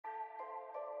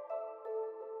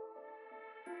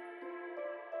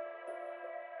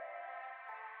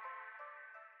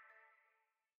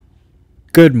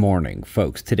Good morning,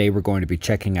 folks. Today we're going to be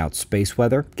checking out space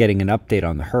weather, getting an update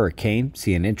on the hurricane,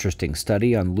 see an interesting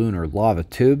study on lunar lava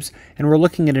tubes, and we're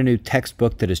looking at a new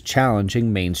textbook that is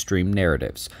challenging mainstream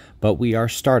narratives. But we are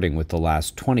starting with the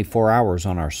last 24 hours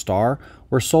on our star,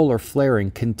 where solar flaring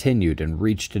continued and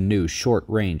reached a new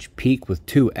short-range peak with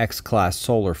two X-class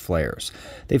solar flares.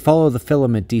 They follow the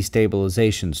filament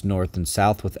destabilizations north and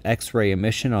south with X-ray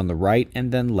emission on the right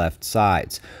and then left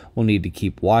sides. We'll need to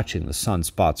keep watching the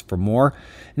sunspots for more.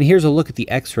 And here's a look at the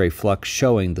X-ray flux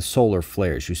showing the solar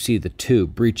flares. You see the two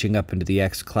breaching up into the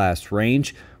X-class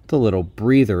range, a little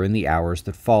breather in the hours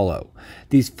that follow.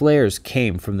 These flares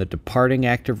came from the departing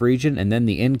active region and then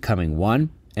the incoming one,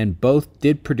 and both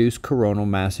did produce coronal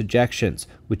mass ejections,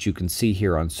 which you can see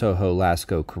here on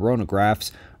SOHO-LASCO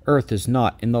coronagraphs. Earth is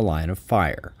not in the line of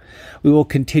fire. We will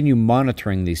continue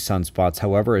monitoring these sunspots,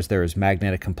 however, as there is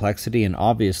magnetic complexity and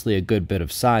obviously a good bit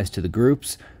of size to the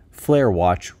groups. Flare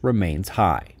watch remains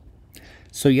high.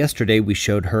 So yesterday we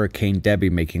showed Hurricane Debbie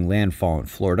making landfall in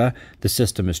Florida. The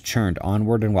system has churned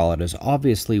onward, and while it has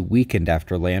obviously weakened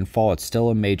after landfall, it's still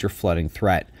a major flooding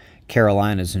threat.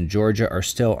 Carolinas and Georgia are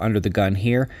still under the gun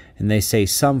here, and they say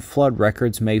some flood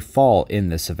records may fall in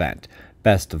this event.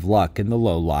 Best of luck in the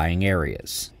low-lying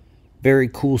areas. Very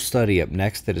cool study up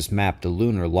next that has mapped a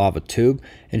lunar lava tube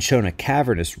and shown a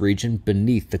cavernous region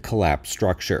beneath the collapsed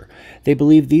structure. They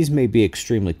believe these may be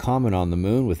extremely common on the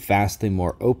moon, with vastly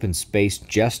more open space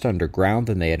just underground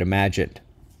than they had imagined.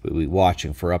 We'll be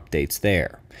watching for updates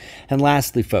there. And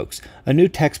lastly, folks, a new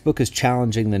textbook is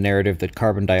challenging the narrative that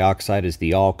carbon dioxide is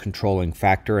the all-controlling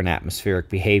factor in atmospheric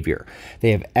behavior. They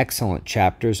have excellent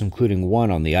chapters, including one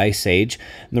on the Ice Age,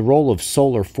 and the role of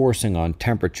solar forcing on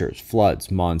temperatures, floods,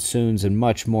 monsoons, and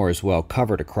much more is well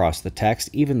covered across the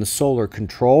text, even the solar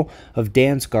control of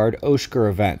Dansgaard-Oeschger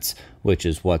events, which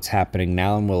is what's happening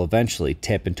now and will eventually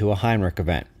tip into a Heinrich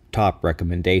event. Top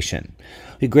recommendation.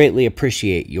 We greatly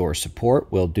appreciate your support.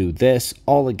 We'll do this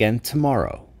all again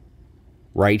tomorrow,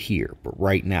 right here, but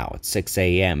right now at 6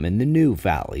 a.m. in the new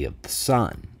Valley of the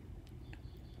Sun.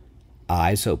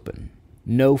 Eyes open,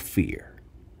 no fear.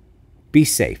 Be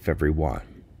safe, everyone.